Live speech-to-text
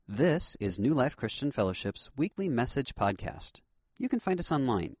This is New Life Christian Fellowship's weekly message podcast. You can find us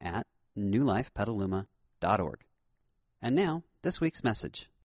online at newlifepetaluma.org. And now, this week's message.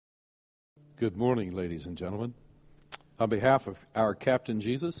 Good morning, ladies and gentlemen. On behalf of our Captain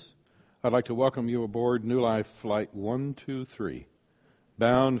Jesus, I'd like to welcome you aboard New Life Flight 123,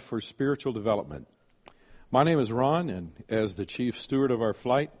 bound for spiritual development. My name is Ron, and as the chief steward of our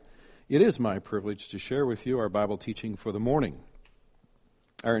flight, it is my privilege to share with you our Bible teaching for the morning.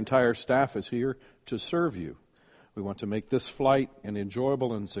 Our entire staff is here to serve you. We want to make this flight an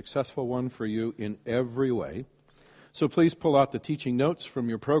enjoyable and successful one for you in every way. So please pull out the teaching notes from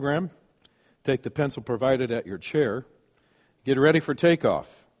your program. Take the pencil provided at your chair. Get ready for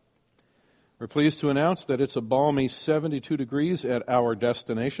takeoff. We're pleased to announce that it's a balmy 72 degrees at our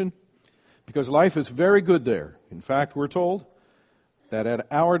destination because life is very good there. In fact, we're told that at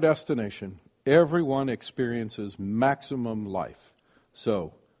our destination, everyone experiences maximum life.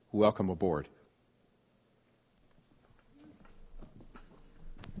 So, welcome aboard.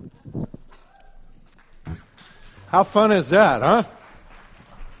 How fun is that, huh?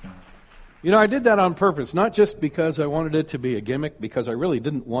 You know, I did that on purpose, not just because I wanted it to be a gimmick, because I really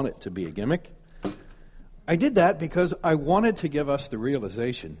didn't want it to be a gimmick. I did that because I wanted to give us the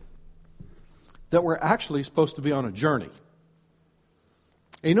realization that we're actually supposed to be on a journey.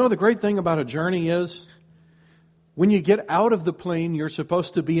 And you know, the great thing about a journey is, when you get out of the plane, you're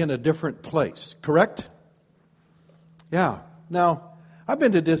supposed to be in a different place, correct? Yeah. Now, I've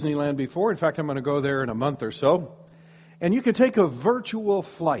been to Disneyland before. In fact, I'm going to go there in a month or so. And you can take a virtual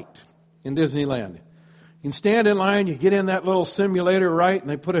flight in Disneyland. You can stand in line, you get in that little simulator, right?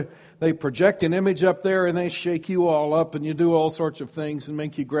 And they project an image up there and they shake you all up and you do all sorts of things and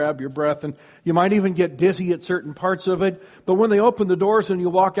make you grab your breath. And you might even get dizzy at certain parts of it. But when they open the doors and you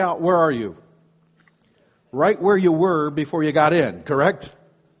walk out, where are you? Right where you were before you got in, correct?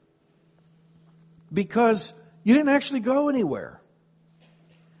 Because you didn't actually go anywhere.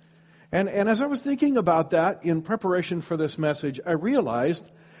 And as I was thinking about that in preparation for this message, I realized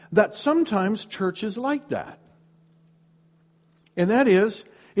that sometimes church is like that. And that is,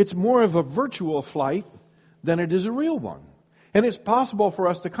 it's more of a virtual flight than it is a real one. And it's possible for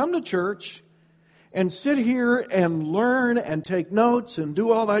us to come to church and sit here and learn and take notes and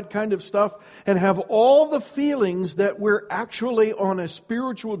do all that kind of stuff and have all the feelings that we're actually on a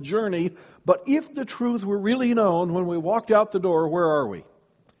spiritual journey. But if the truth were really known when we walked out the door, where are we?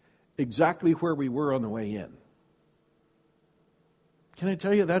 Exactly where we were on the way in. Can I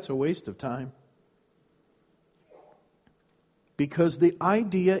tell you that's a waste of time? Because the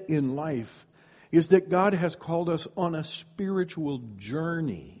idea in life is that God has called us on a spiritual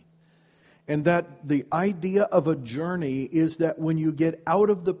journey. And that the idea of a journey is that when you get out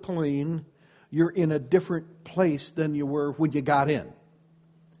of the plane, you're in a different place than you were when you got in.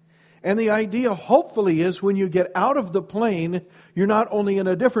 And the idea, hopefully, is when you get out of the plane, you're not only in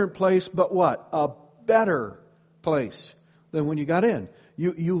a different place, but what? A better place than when you got in.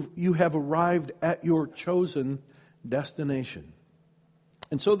 You have arrived at your chosen destination.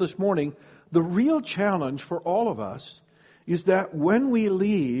 And so this morning, the real challenge for all of us is that when we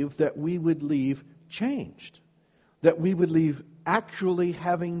leave, that we would leave changed. That we would leave actually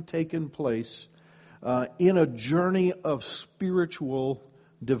having taken place in a journey of spiritual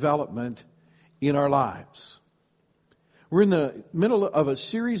development in our lives. We're in the middle of a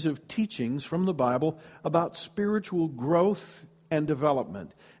series of teachings from the Bible about spiritual growth and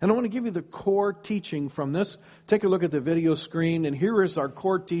development. And I want to give you the core teaching from this. Take a look at the video screen, and here is our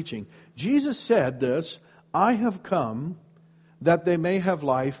core teaching. Jesus said this, "I have come that they may have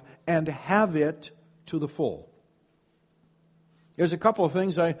life and have it to the full." There's a couple of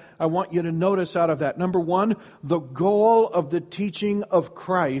things I want you to notice out of that. Number one, the goal of the teaching of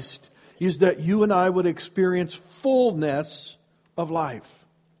Christ is that you and I would experience fullness of life.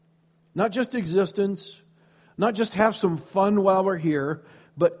 Not just existence, not just have some fun while we're here,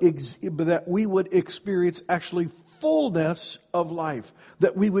 but that we would experience actually fullness of life,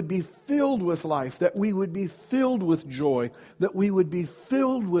 that we would be filled with life, that we would be filled with joy, that we would be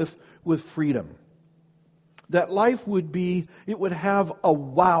filled with freedom. That life would have a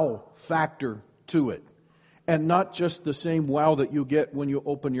wow factor to it, and not just the same wow that you get when you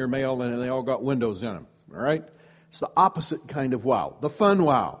open your mail and they all got windows in them, all right? It's the opposite kind of wow, the fun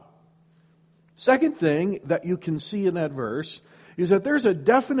wow. Second thing that you can see in that verse is that there's a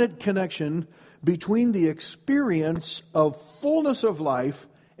definite connection between the experience of fullness of life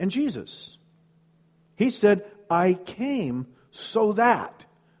and Jesus. He said, "I came so that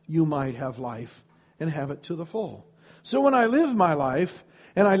you might have life and have it to the full." So when I live my life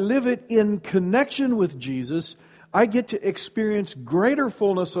and I live it in connection with Jesus, I get to experience greater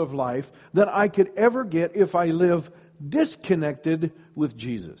fullness of life than I could ever get if I live disconnected with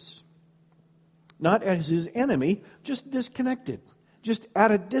Jesus. Not as his enemy, just disconnected, just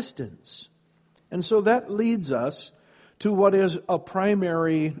at a distance. And so that leads us to what is a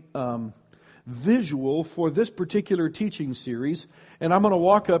primary visual for this particular teaching series. And I'm going to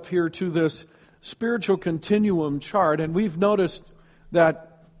walk up here to this spiritual continuum chart, and we've noticed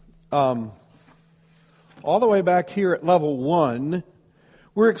that all the way back here at level 1,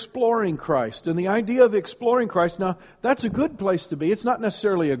 we're exploring Christ. And the idea of exploring Christ, now, that's a good place to be. It's not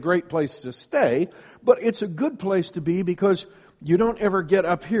necessarily a great place to stay, but it's a good place to be because you don't ever get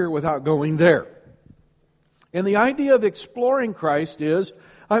up here without going there. And the idea of exploring Christ is,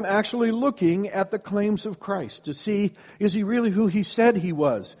 I'm actually looking at the claims of Christ to see, is he really who he said he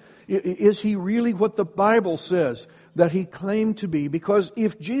was? Is he really what the Bible says that he claimed to be? Because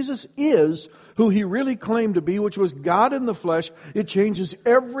if Jesus is who he really claimed to be, which was God in the flesh, it changes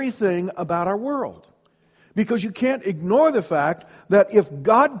everything about our world. Because you can't ignore the fact that if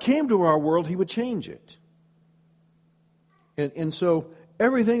God came to our world, he would change it. And so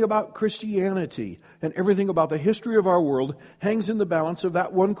everything about Christianity and everything about the history of our world hangs in the balance of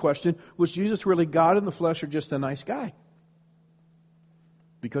that one question: was Jesus really God in the flesh or just a nice guy?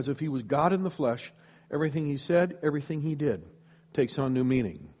 Because if he was God in the flesh, everything he said, everything he did takes on new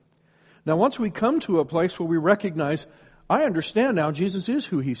meaning. Now, once we come to a place where we recognize, I understand now Jesus is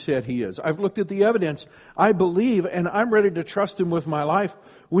who he said he is. I've looked at the evidence. I believe, and I'm ready to trust him with my life.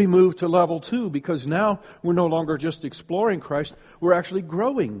 We move to level 2 because now we're no longer just exploring Christ. We're actually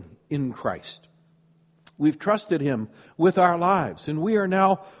growing in Christ. We've trusted him with our lives, and we are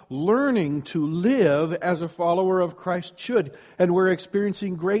now learning to live as a follower of Christ should. And we're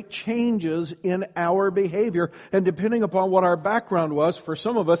experiencing great changes in our behavior. And depending upon what our background was, for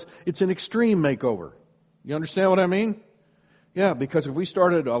some of us, it's an extreme makeover. You understand what I mean? Yeah, because if we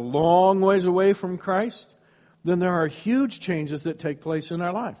started a long ways away from Christ, then there are huge changes that take place in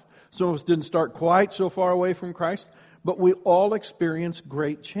our life. Some of us didn't start quite so far away from Christ, but we all experience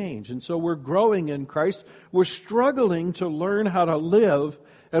great change. And so we're growing in Christ. We're struggling to learn how to live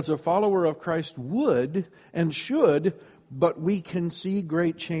as a follower of Christ would and should, but we can see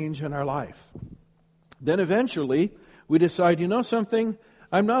great change in our life. Then eventually we decide, you know something?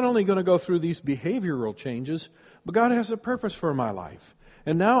 I'm not only going to go through these behavioral changes, but God has a purpose for my life.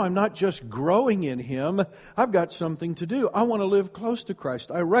 And now I'm not just growing in him. I've got something to do. I want to live close to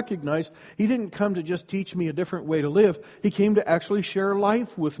Christ. I recognize he didn't come to just teach me a different way to live. He came to actually share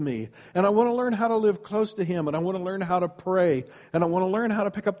life with me. And I want to learn how to live close to him. And I want to learn how to pray. And I want to learn how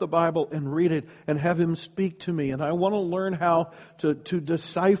to pick up the Bible and read it and have him speak to me. And I want to learn how to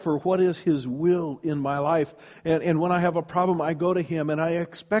decipher what is his will in my life. And when I have a problem, I go to him and I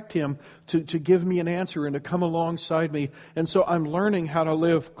expect him to give me an answer and to come alongside me. And so I'm learning how to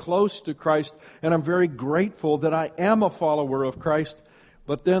live close to Christ, and I'm very grateful that I am a follower of Christ.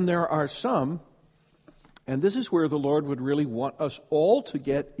 But then there are some, and this is where the Lord would really want us all to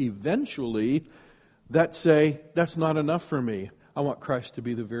get eventually, that say, that's not enough for me. I want Christ to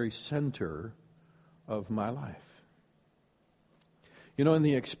be the very center of my life. You know, in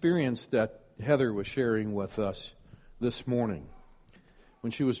the experience that Heather was sharing with us this morning,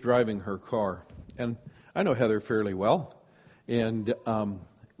 when she was driving her car, and I know Heather fairly well, and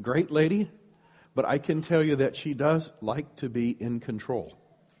great lady, but I can tell you that she does like to be in control.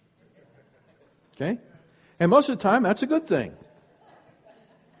 Okay? And most of the time, that's a good thing.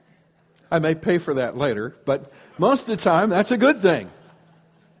 I may pay for that later, but most of the time, that's a good thing.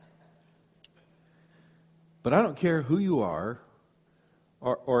 But I don't care who you are,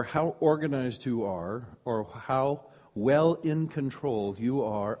 or how organized you are, or how well in control you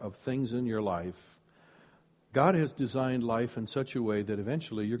are of things in your life. God has designed life in such a way that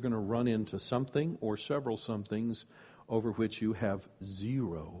eventually you're going to run into something or several somethings over which you have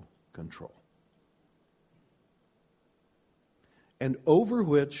zero control. And over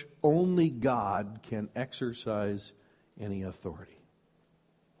which only God can exercise any authority.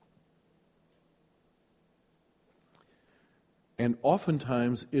 And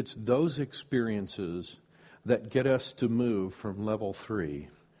oftentimes it's those experiences that get us to move from level 3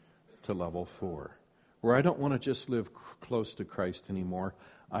 to level 4. Where I don't want to just live close to Christ anymore.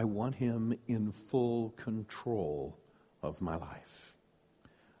 I want him in full control of my life.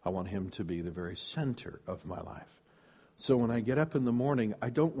 I want him to be the very center of my life. So when I get up in the morning, I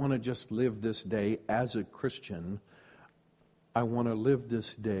don't want to just live this day as a Christian. I want to live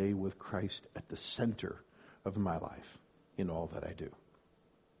this day with Christ at the center of my life in all that I do.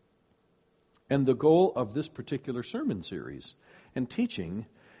 And the goal of this particular sermon series and teaching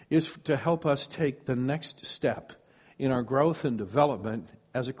is to help us take the next step in our growth and development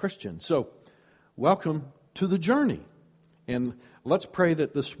as a Christian. So, welcome to the journey. And let's pray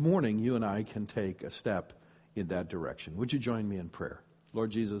that this morning you and I can take a step in that direction. Would you join me in prayer? Lord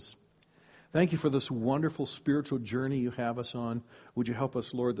Jesus, thank you for this wonderful spiritual journey you have us on. Would you help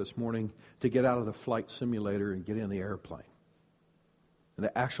us, Lord, this morning to get out of the flight simulator and get in the airplane and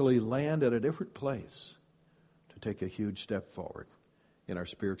to actually land at a different place to take a huge step forward in our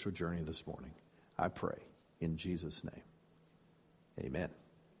spiritual journey this morning. I pray in Jesus' name. Amen.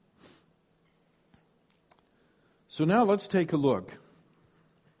 So now let's take a look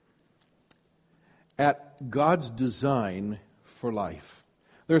at God's design for life.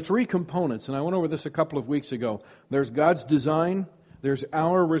 There are three components, and I went over this a couple of weeks ago. There's God's design, there's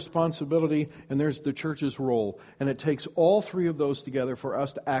our responsibility, and there's the church's role. And it takes all three of those together for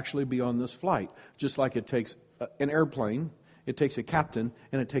us to actually be on this flight. Just like it takes an airplane, it takes a captain,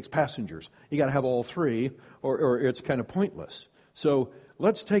 and it takes passengers. You got to have all three, or it's kind of pointless. So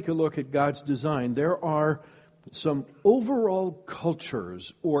let's take a look at God's design. There are some overall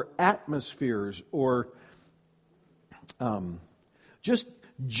cultures or atmospheres or just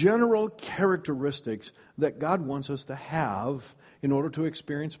general characteristics that God wants us to have in order to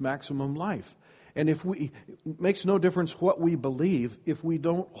experience maximum life. And it makes no difference what we believe, if we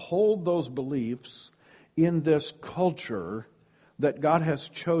don't hold those beliefs in this culture that God has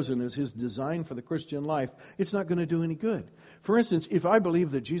chosen as His design for the Christian life, it's not going to do any good. For instance, if I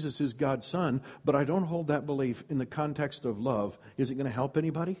believe that Jesus is God's Son, but I don't hold that belief in the context of love, is it going to help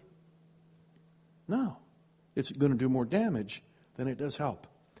anybody? No. It's going to do more damage than it does help.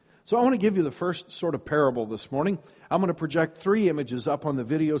 So I want to give you the first sort of parable this morning. I'm going to project 3 images up on the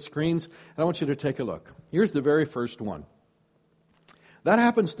video screens, and I want you to take a look. Here's the very first one. That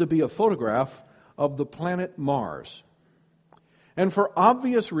happens to be a photograph of the planet Mars. And for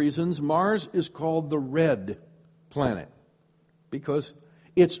obvious reasons, Mars is called the red planet because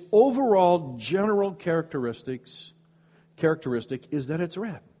its overall general characteristic is that it's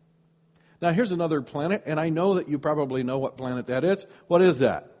red. Now, here's another planet, and I know that you probably know what planet that is. What is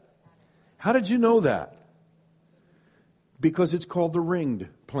that? How did you know that? Because it's called the ringed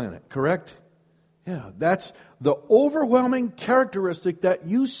planet, correct? Yeah, that's the overwhelming characteristic that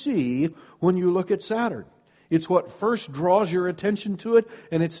you see when you look at Saturn. It's what first draws your attention to it,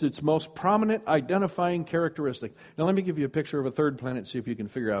 and it's its most prominent identifying characteristic. Now let me give you a picture of a third planet and see if you can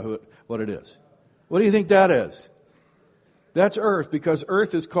figure out what it is. What do you think that is? That's Earth, because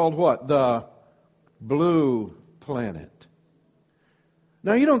Earth is called what? The blue planet.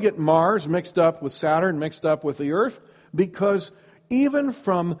 Now you don't get Mars mixed up with Saturn, mixed up with the Earth, because even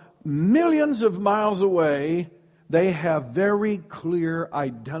from millions of miles away, they have very clear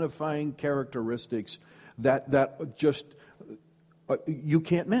identifying characteristics that just you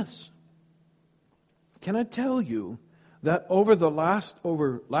can't miss. Can I tell you that over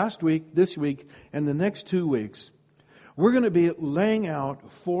last week, this week, and the next 2 weeks, we're going to be laying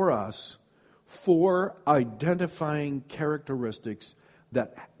out for us 4 identifying characteristics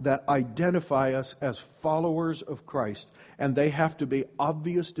that identify us as followers of Christ, and they have to be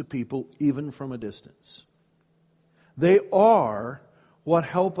obvious to people even from a distance. They are what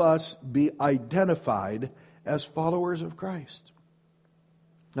help us be identified as followers of Christ.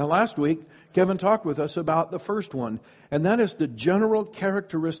 Now, last week, Kevin talked with us about the first one, and that is the general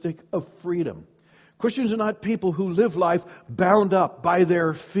characteristic of freedom. Christians are not people who live life bound up by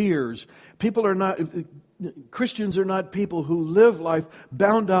their fears. Christians are not people who live life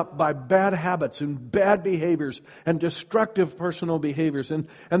bound up by bad habits and bad behaviors and destructive personal behaviors. And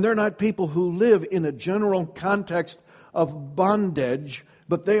they're not people who live in a general context of bondage,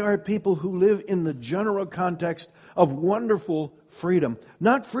 but they are people who live in the general context of wonderful freedom.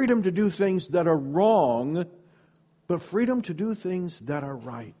 Not freedom to do things that are wrong, but freedom to do things that are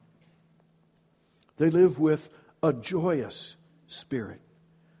right. They live with a joyous spirit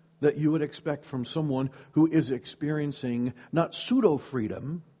that you would expect from someone who is experiencing not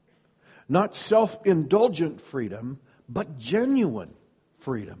pseudo-freedom, not self-indulgent freedom, but genuine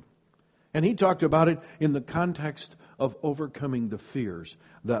freedom. And he talked about it in the context of overcoming the fears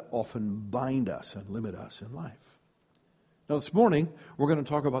that often bind us and limit us in life. Now this morning, we're going to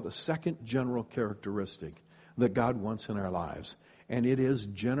talk about the second general characteristic that God wants in our lives, and it is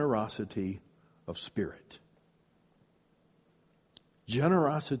generosity of spirit.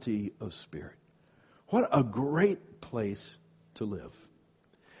 Generosity of spirit. What a great place to live.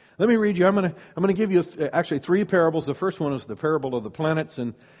 Let me read you. I'm going to give you actually 3 parables. The first one is the parable of the planets,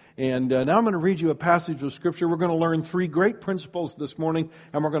 and now I'm going to read you a passage of Scripture. We're going to learn 3 great principles this morning,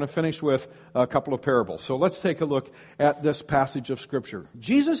 and we're going to finish with a couple of parables. So let's take a look at this passage of Scripture.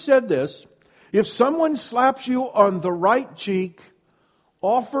 Jesus said this, If someone slaps you on the right cheek,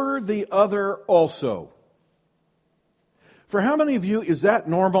 offer the other also. For how many of you is that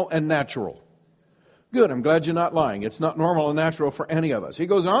normal and natural? Good, I'm glad you're not lying. It's not normal and natural for any of us. He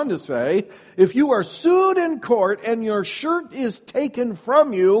goes on to say, if you are sued in court and your shirt is taken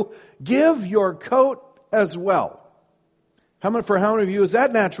from you, give your coat as well. For how many of you is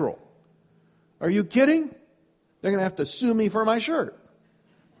that natural? Are you kidding? They're going to have to sue me for my shirt.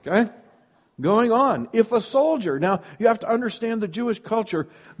 Okay? Going on. If a soldier, now you have to understand the Jewish culture.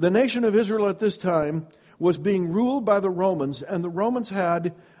 The nation of Israel at this time was being ruled by the Romans, and the Romans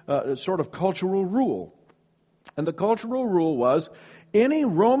had a sort of cultural rule. And the cultural rule was, any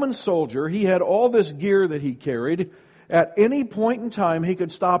Roman soldier, he had all this gear that he carried. At any point in time, he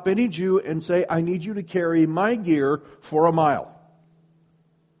could stop any Jew and say, I need you to carry my gear for a mile.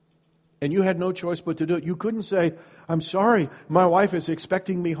 And you had no choice but to do it. You couldn't say, I'm sorry, my wife is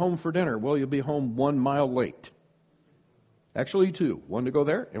expecting me home for dinner. Well, you'll be home 1 mile late. Actually 2. 1 to go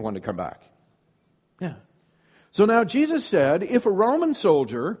there and 1 to come back. Yeah. So now Jesus said, if a Roman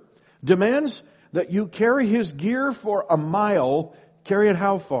soldier demands that you carry his gear for a mile, carry it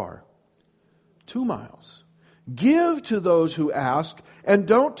how far? 2 miles. Give to those who ask, and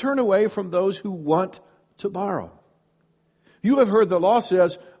don't turn away from those who want to borrow. You have heard the law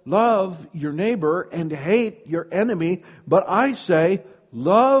says, love your neighbor and hate your enemy. But I say,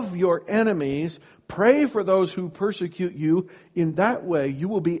 love your enemies, pray for those who persecute you. In that way, you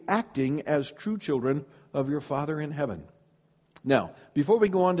will be acting as true children of your Father in heaven. Now, before we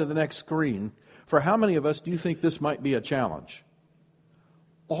go on to the next screen, for how many of us do you think this might be a challenge?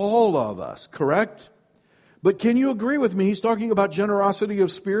 All of us, correct? But can you agree with me? He's talking about generosity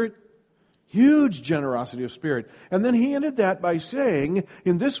of spirit. Huge generosity of spirit. And then he ended that by saying,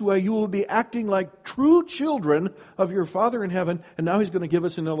 in this way you will be acting like true children of your Father in heaven. And now he's going to give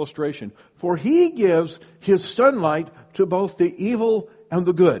us an illustration. For he gives his sunlight to both the evil and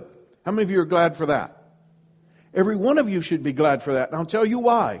the good. How many of you are glad for that? Every one of you should be glad for that. And I'll tell you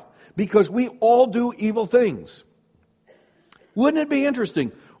why. Because we all do evil things. Wouldn't it be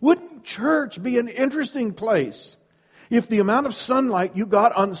interesting? Wouldn't church be an interesting place if the amount of sunlight you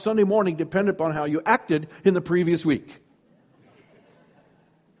got on Sunday morning depended upon how you acted in the previous week?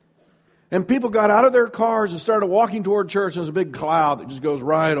 And people got out of their cars and started walking toward church, and there's a big cloud that just goes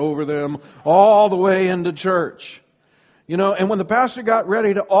right over them all the way into church. You know, and when the pastor got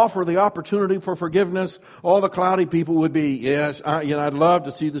ready to offer the opportunity for forgiveness, all the cloudy people would be, yes, I'd love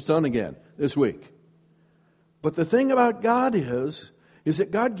to see the sun again this week. But the thing about God is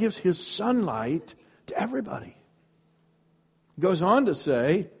that God gives his sunlight to everybody. He goes on to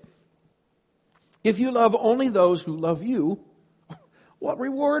say, if you love only those who love you, what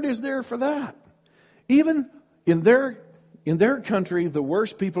reward is there for that? Even in their country, the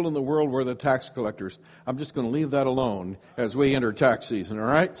worst people in the world were the tax collectors. I'm just going to leave that alone as we enter tax season, all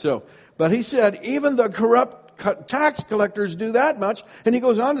right? But he said, even the corrupt tax collectors do that much. And he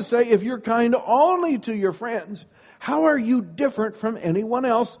goes on to say, if you're kind only to your friends, how are you different from anyone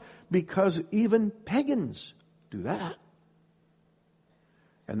else? Because even pagans do that.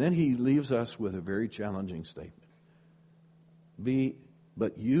 And then he leaves us with a very challenging statement.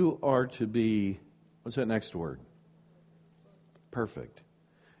 But you are to be, what's that next word? Perfect.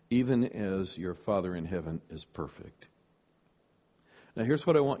 Even as your Father in heaven is perfect. Now here's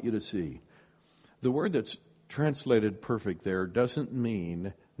what I want you to see. The word that's translated perfect there doesn't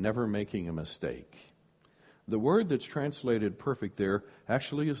mean never making a mistake. The word that's translated perfect there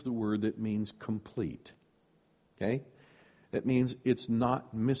actually is the word that means complete. Okay? That means it's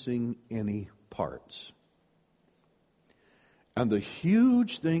not missing any parts. And the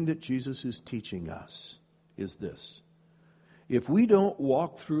huge thing that Jesus is teaching us is this. If we don't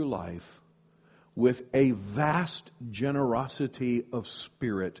walk through life with a vast generosity of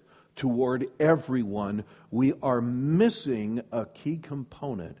spirit toward everyone, we are missing a key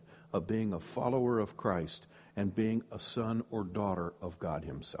component of being a follower of Christ and being a son or daughter of God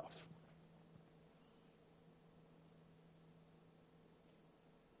himself.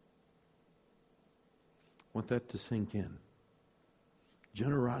 I want that to sink in.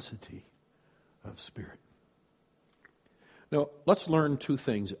 Generosity of spirit. Now, let's learn 2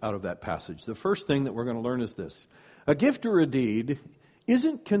 things out of that passage. The first thing that we're going to learn is this. A gift or a deed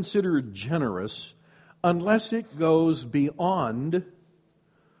isn't considered generous unless it goes beyond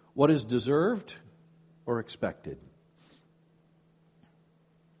what is deserved or expected.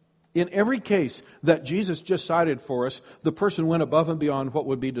 In every case that Jesus just cited for us, the person went above and beyond what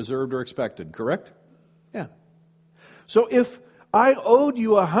would be deserved or expected, correct? Yeah. So if I owed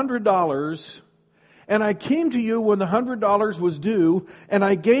you $100 and I came to you when the $100 was due, and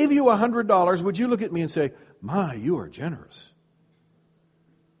I gave you $100, would you look at me and say, my, you are generous?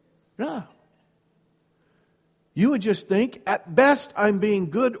 No. You would just think, at best, I'm being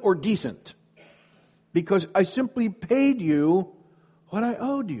good or decent, because I simply paid you what I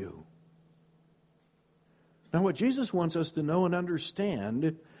owed you. Now, what Jesus wants us to know and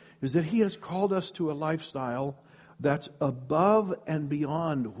understand is that He has called us to a lifestyle that's above and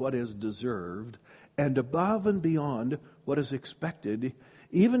beyond what is deserved and above and beyond what is expected,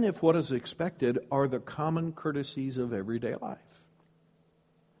 even if what is expected are the common courtesies of everyday life.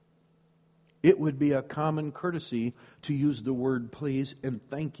 It would be a common courtesy to use the word please and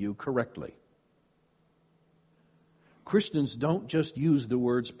thank you correctly. Christians don't just use the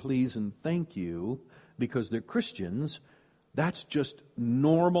words please and thank you because they're Christians. That's just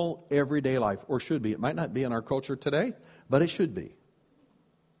normal everyday life, or should be. It might not be in our culture today, but it should be.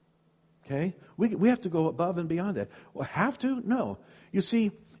 Okay? We have to go above and beyond that. Well, have to? No. You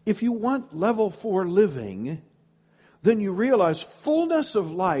see, if you want level 4 living, then you realize fullness of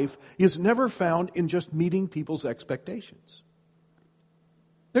life is never found in just meeting people's expectations.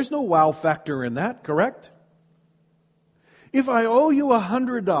 There's no wow factor in that, correct? If I owe you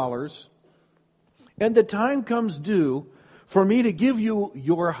 $100 and the time comes due for me to give you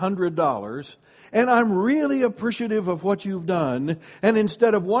your $100, and I'm really appreciative of what you've done, and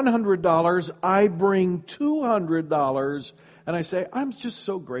instead of $100, I bring $200, and I say, I'm just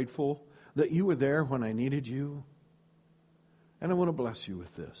so grateful that you were there when I needed you, and I want to bless you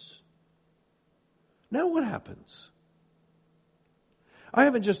with this. Now what happens? I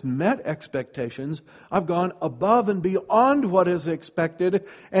haven't just met expectations. I've gone above and beyond what is expected.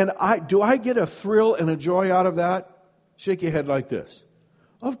 And do I get a thrill and a joy out of that? Shake your head like this.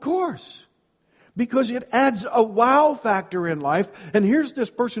 Of course. Because it adds a wow factor in life. And here's this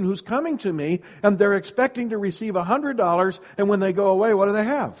person who's coming to me, and they're expecting to receive $100. And when they go away, what do they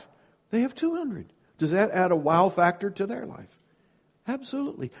have? They have $200. Does that add a wow factor to their life?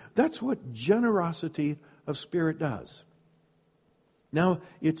 Absolutely. That's what generosity of spirit does. Now,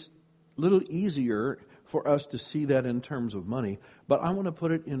 it's a little easier for us to see that in terms of money, but I want to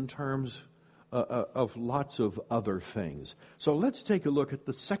put it in terms of lots of other things. So let's take a look at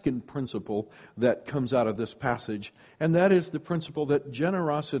the second principle that comes out of this passage, and that is the principle that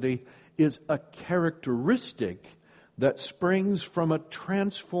generosity is a characteristic that springs from a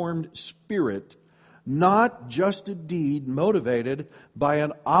transformed spirit, not just a deed motivated by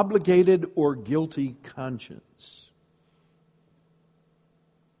an obligated or guilty conscience.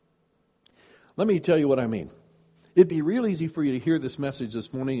 Let me tell you what I mean. It'd be real easy for you to hear this message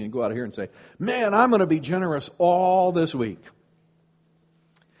this morning and go out of here and say, man, I'm going to be generous all this week.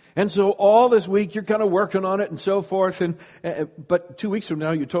 And so all this week you're kind of working on it and so forth. But 2 weeks from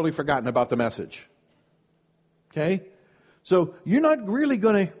now you've totally forgotten about the message. Okay? So you're not really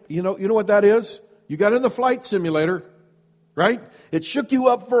going to, you know what that is? You got in the flight simulator, right? It shook you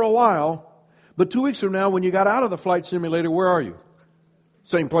up for a while. But 2 weeks from now when you got out of the flight simulator, where are you?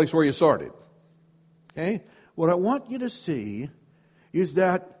 Same place where you started. Okay? What I want you to see is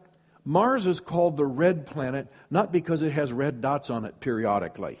that Mars is called the red planet, not because it has red dots on it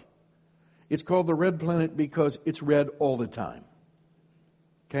periodically. It's called the red planet because it's red all the time.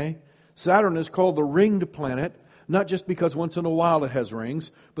 Okay? Saturn is called the ringed planet, not just because once in a while it has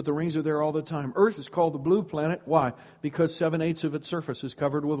rings, but the rings are there all the time. Earth is called the blue planet. Why? Because 7/8 of its surface is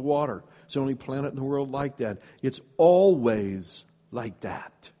covered with water. It's the only planet in the world like that. It's always like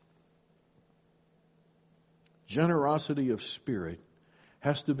that. Generosity of spirit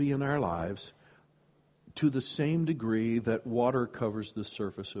has to be in our lives to the same degree that water covers the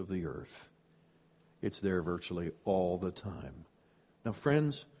surface of the earth. It's there virtually all the time. Now,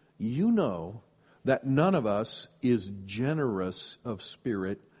 friends, you know that none of us is generous of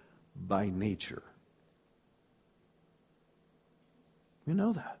spirit by nature. You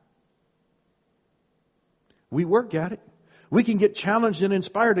know that. We work at it. We can get challenged and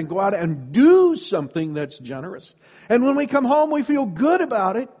inspired and go out and do something that's generous. And when we come home, we feel good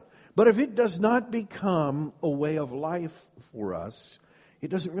about it. But if it does not become a way of life for us, it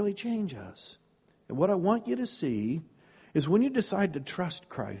doesn't really change us. And what I want you to see is when you decide to trust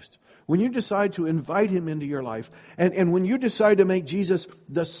Christ, when you decide to invite Him into your life, and when you decide to make Jesus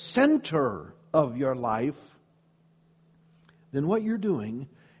the center of your life, then what you're doing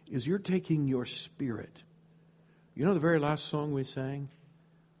is you're taking your spirit. You know the very last song we sang?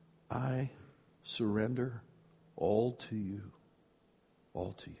 I surrender all to you.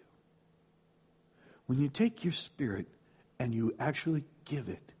 All to you. When you take your spirit and you actually give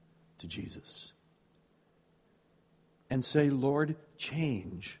it to Jesus and say, Lord,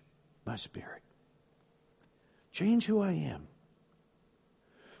 change my spirit. Change who I am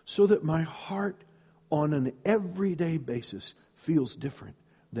so that my heart on an everyday basis feels different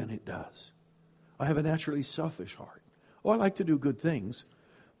than it does. I have a naturally selfish heart. Oh, I like to do good things,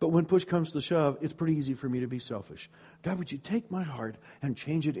 but when push comes to shove, it's pretty easy for me to be selfish. God, would you take my heart and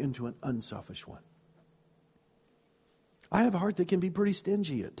change it into an unselfish one? I have a heart that can be pretty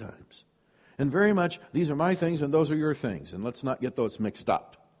stingy at times. And very much, these are my things and those are your things. And let's not get those mixed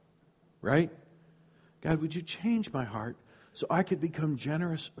up. Right? God, would you change my heart so I could become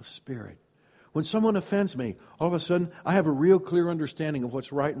generous of spirit? When someone offends me, all of a sudden, I have a real clear understanding of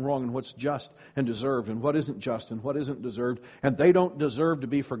what's right and wrong and what's just and deserved and what isn't just and what isn't deserved. And they don't deserve to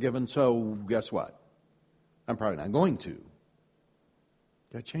be forgiven, so guess what? I'm probably not going to.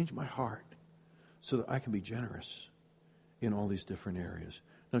 God, change my heart so that I can be generous in all these different areas.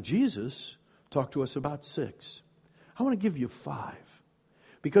 Now, Jesus talked to us about 6. I want to give you 5.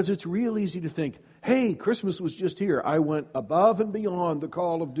 Because it's real easy to think, hey, Christmas was just here. I went above and beyond the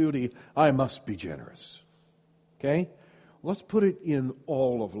call of duty. I must be generous. Okay? Let's put it in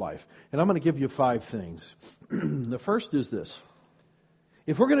all of life. And I'm going to give you 5 things. The first is this.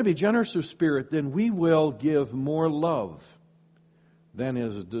 If we're going to be generous of spirit, then we will give more love than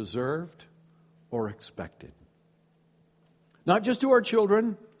is deserved or expected. Not just to our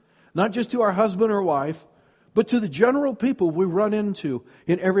children, not just to our husband or wife, but to the general people we run into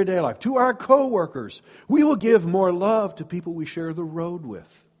in everyday life, to our co-workers. We will give more love to people we share the road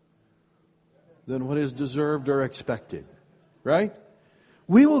with than what is deserved or expected. Right?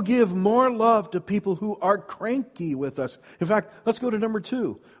 We will give more love to people who are cranky with us. In fact, let's go to number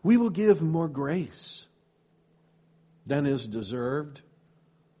 2. We will give more grace than is deserved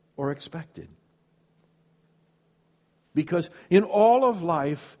or expected. Because in all of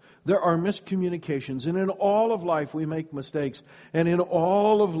life, there are miscommunications. And in all of life, we make mistakes. And in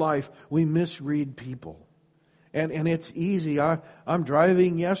all of life, we misread people. And it's easy. I'm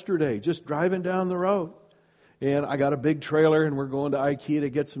driving yesterday, just driving down the road. And I got a big trailer, and we're going to IKEA to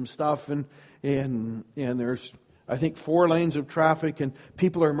get some stuff. And there's, I think, 4 lanes of traffic, and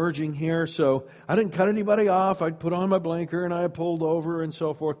people are merging here. So I didn't cut anybody off. I put on my blinker, and I pulled over and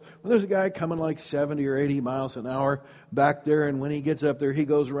so forth. Well, there's a guy coming like 70 or 80 miles an hour back there, and when he gets up there, he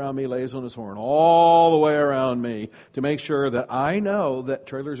goes around me, lays on his horn all the way around me to make sure that I know that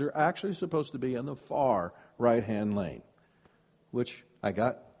trailers are actually supposed to be in the far right-hand lane, which I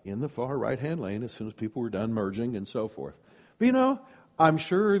got in the far right-hand lane as soon as people were done merging and so forth. But you know, I'm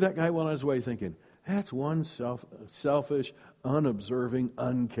sure that guy went on his way thinking, that's one selfish, unobserving,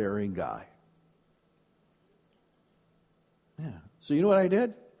 uncaring guy. Yeah. So you know what I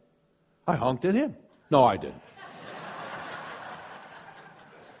did? I honked at him. No, I didn't.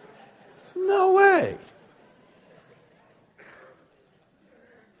 No way.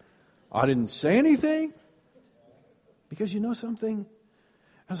 I didn't say anything. Because you know something?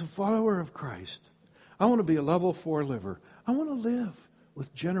 As a follower of Christ, I want to be a level 4 liver. I want to live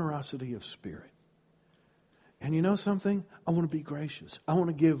with generosity of spirit. And you know something? I want to be gracious. I want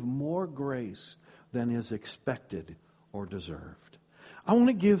to give more grace than is expected or deserved. I want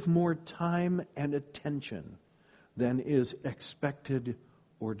to give more time and attention than is expected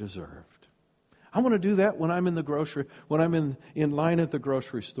or deserved. I want to do that when I'm in the grocery, when I'm in line at the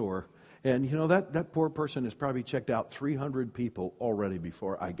grocery store. And you know, that poor person has probably checked out 300 people already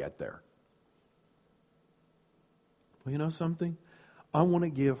before I get there. Well, you know something? I want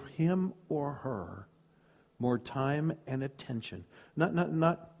to give him or her more time and attention.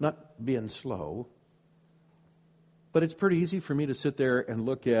 Not being slow. But it's pretty easy for me to sit there and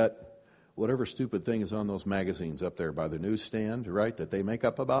look at whatever stupid thing is on those magazines up there by the newsstand, right, that they make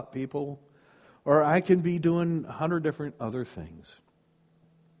up about people. Or I can be doing 100 different other things.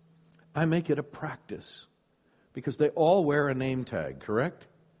 I make it a practice because they all wear a name tag, correct?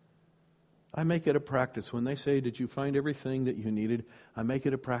 I make it a practice. When they say, did you find everything that you needed? I make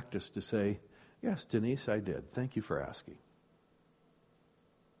it a practice to say, yes, Denise, I did. Thank you for asking.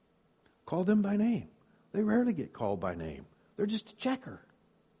 Call them by name. They rarely get called by name. They're just a checker.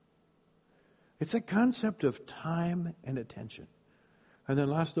 It's a concept of time and attention. And then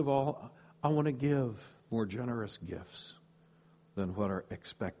last of all, I want to give more generous gifts than what are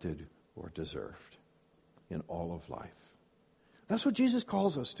expected or deserved in all of life. That's what Jesus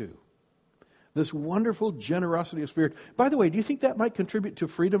calls us to. This wonderful generosity of spirit. By the way, do you think that might contribute to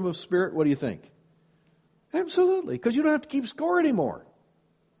freedom of spirit? What do you think? Absolutely, because you don't have to keep score anymore.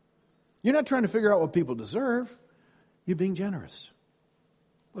 You're not trying to figure out what people deserve. You're being generous.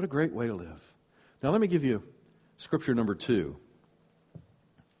 What a great way to live. Now let me give you scripture number 2.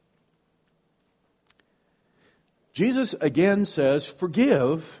 Jesus again says,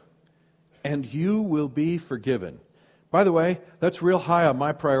 forgive and you will be forgiven. By the way, that's real high on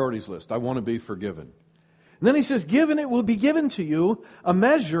my priorities list. I want to be forgiven. And then he says, given it will be given to you a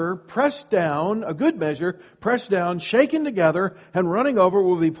measure pressed down, a good measure, pressed down, shaken together, and running over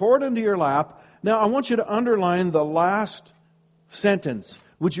will be poured into your lap. Now, I want you to underline the last sentence.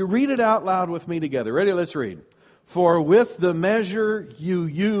 Would you read it out loud with me together? Ready? Let's read. For with the measure you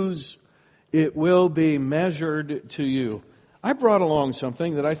use, it will be measured to you. I brought along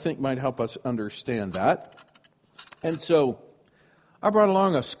something that I think might help us understand that. And so, I brought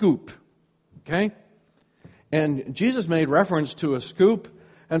along a scoop. Okay? And Jesus made reference to a scoop,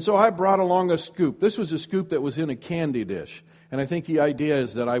 and so I brought along a scoop. This was a scoop that was in a candy dish. And I think the idea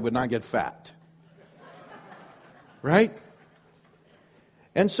is that I would not get fat. Right?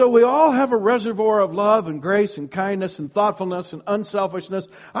 And so we all have a reservoir of love and grace and kindness and thoughtfulness and unselfishness.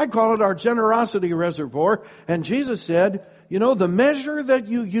 I call it our generosity reservoir. And Jesus said, you know, the measure that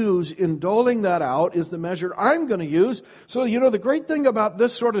you use in doling that out is the measure I'm going to use. So, you know, the great thing about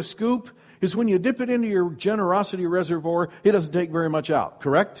this sort of scoop is when you dip it into your generosity reservoir, it doesn't take very much out,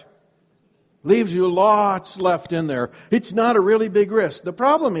 correct? Leaves you lots left in there. It's not a really big risk. The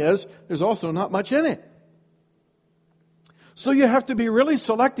problem is, there's also not much in it. So you have to be really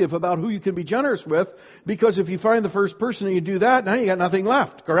selective about who you can be generous with, because if you find the first person and you do that, now you got nothing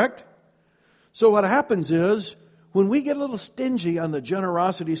left, correct? So what happens is, when we get a little stingy on the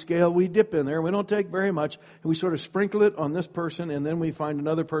generosity scale, we dip in there, we don't take very much, and we sort of sprinkle it on this person, and then we find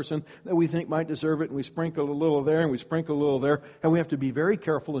another person that we think might deserve it, and we sprinkle a little there, and we sprinkle a little there, and we have to be very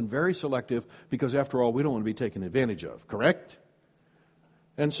careful and very selective, because after all, we don't want to be taken advantage of, correct?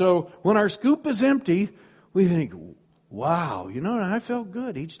 And so, when our scoop is empty, we think, wow, you know, I felt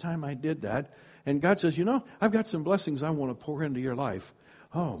good each time I did that. And God says, you know, I've got some blessings I want to pour into your life.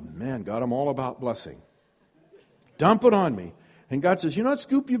 Oh, man, God, I'm all about blessing. Dump it on me. And God says, you know what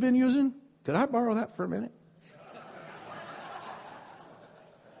scoop you've been using? Could I borrow that for a minute?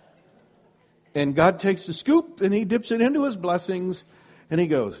 And God takes the scoop and He dips it into His blessings. And He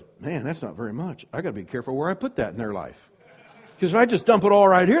goes, man, that's not very much. I got to be careful where I put that in their life. Because if I just dump it all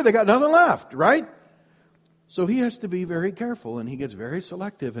right here, they got nothing left, right? So He has to be very careful, and He gets very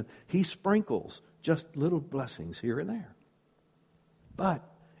selective, and He sprinkles just little blessings here and there. But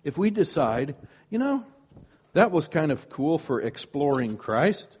if we decide, you know, that was kind of cool for exploring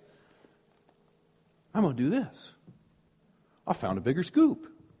Christ, I'm going to do this. I found a bigger scoop.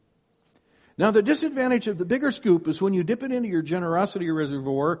 Now, the disadvantage of the bigger scoop is when you dip it into your generosity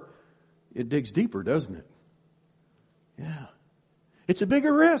reservoir, it digs deeper, doesn't it? Yeah. It's a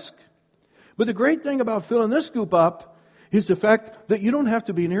bigger risk. But the great thing about filling this scoop up is the fact that you don't have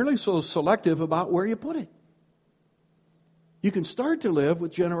to be nearly so selective about where you put it. You can start to live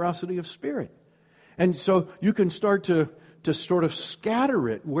with generosity of spirit. And so you can start to sort of scatter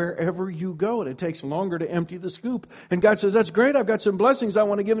it wherever you go. And it takes longer to empty the scoop. And God says, that's great. I've got some blessings I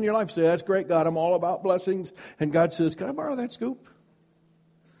want to give in your life. Say, that's great, God. I'm all about blessings. And God says, can I borrow that scoop?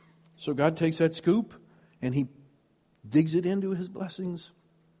 So God takes that scoop and He digs it into His blessings.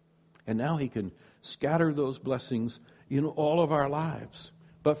 And now He can scatter those blessings in all of our lives.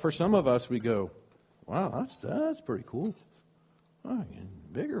 But for some of us, we go, wow, that's pretty cool. Oh,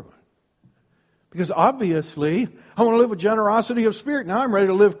 bigger one. Because obviously, I want to live with generosity of spirit. Now I'm ready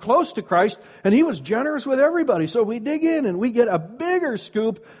to live close to Christ. And He was generous with everybody. So we dig in and we get a bigger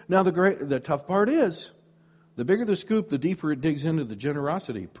scoop. Now the tough part is, the bigger the scoop, the deeper it digs into the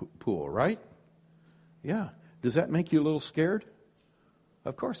generosity pool, right? Yeah. Does that make you a little scared?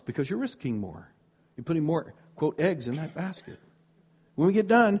 Of course, because you're risking more. You're putting more, quote, eggs in that basket. When we get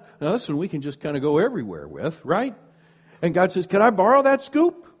done, now this one we can just kind of go everywhere with, right? And God says, can I borrow that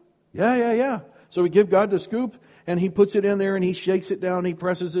scoop? Yeah. So we give God the scoop, and He puts it in there, and He shakes it down, He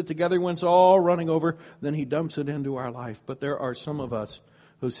presses it together. When it's all running over, then He dumps it into our life. But there are some of us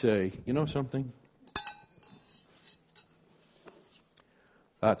who say, you know something?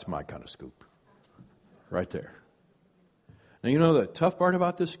 That's my kind of scoop. Right there. Now, you know the tough part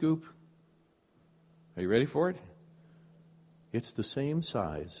about this scoop? Are you ready for it? It's the same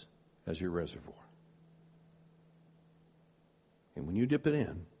size as your reservoir. And when you dip it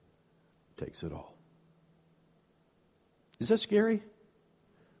in, it takes it all. Is that scary?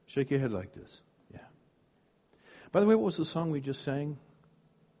 Shake your head like this. Yeah. By the way, what was the song we just sang?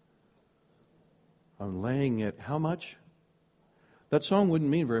 I'm laying it, how much? That song wouldn't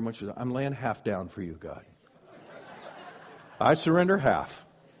mean very much. I'm laying half down for you, God. I surrender half.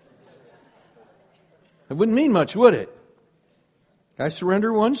 It wouldn't mean much, would it? I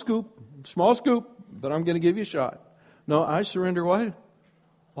surrender one scoop, small scoop, but I'm going to give you a shot. No, I surrender what?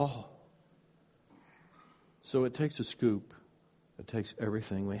 All. So it takes a scoop. It takes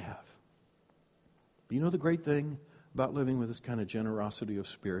everything we have. But you know the great thing about living with this kind of generosity of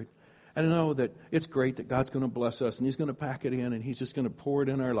spirit? And I know that it's great that God's going to bless us and He's going to pack it in and He's just going to pour it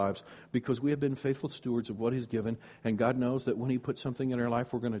in our lives because we have been faithful stewards of what He's given. And God knows that when He puts something in our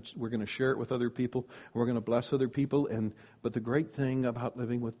life, we're going to share it with other people. We're going to bless other people. But the great thing about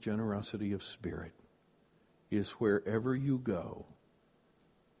living with generosity of spirit is wherever you go,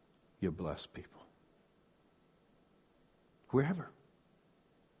 you bless people. Wherever.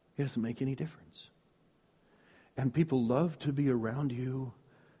 It doesn't make any difference. And people love to be around you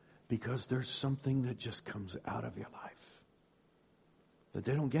because there's something that just comes out of your life that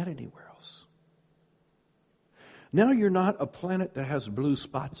they don't get anywhere else. Now you're not a planet that has blue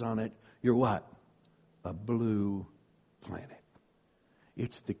spots on it. You're what? A blue planet.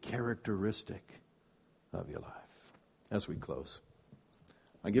 It's the characteristic of your life. As we close,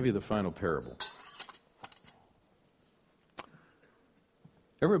 I'll give you the final parable.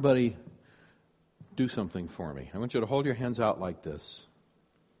 Everybody, do something for me. I want you to hold your hands out like this.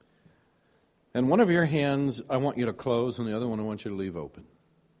 And one of your hands I want you to close, and the other one I want you to leave open.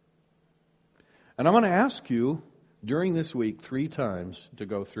 And I'm going to ask you during this week 3 times to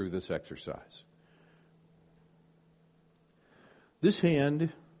go through this exercise. This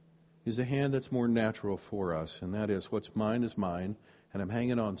hand is a hand that's more natural for us, and that is what's mine is mine, and I'm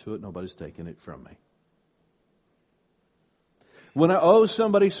hanging on to it. Nobody's taking it from me. When I owe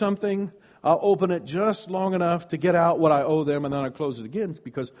somebody something, I'll open it just long enough to get out what I owe them, and then I close it again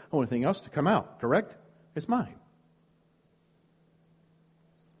because I don't want anything else to come out, correct? It's mine.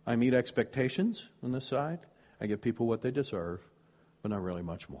 I meet expectations on this side. I give people what they deserve, but not really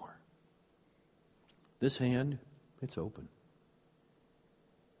much more. This hand, it's open.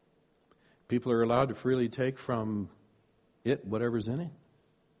 People are allowed to freely take from it whatever's in it.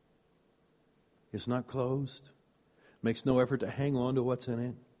 It's not closed. Makes no effort to hang on to what's in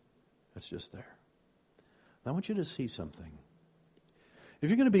it. It's just there. Now, I want you to see something. If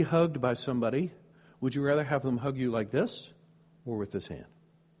you're going to be hugged by somebody, would you rather have them hug you like this or with this hand?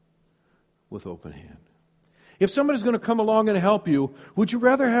 With open hand. If somebody's going to come along and help you, would you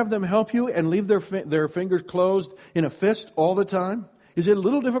rather have them help you and leave their fingers closed in a fist all the time? Is it a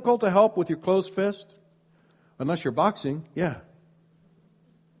little difficult to help with your closed fist? Unless you're boxing, yeah.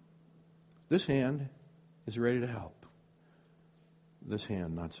 This hand is ready to help. This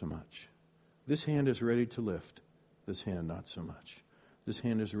hand, not so much. This hand is ready to lift. This hand, not so much. This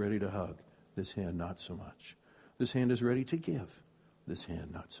hand is ready to hug. This hand, not so much. This hand is ready to give. This hand,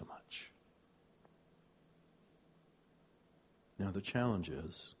 not so much. Now the challenge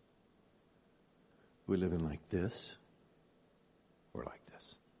is, we live in like this or like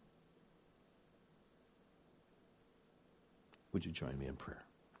this. Would you join me in prayer?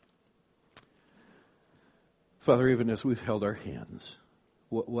 Father, even as we've held our hands,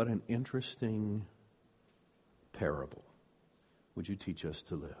 what an interesting parable would you teach us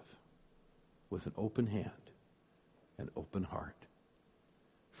to live with an open hand, an open heart,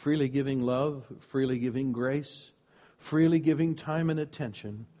 freely giving love, freely giving grace, freely giving time and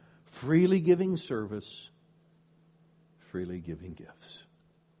attention, freely giving service, freely giving gifts.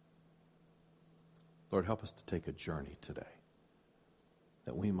 Lord, help us to take a journey today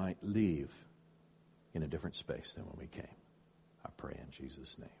that we might leave in a different space than when we came. I pray in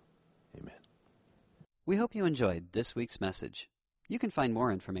Jesus' name. Amen. We hope you enjoyed this week's message. You can find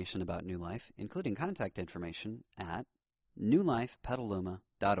more information about New Life, including contact information, at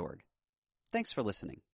newlifepetaluma.org. Thanks for listening.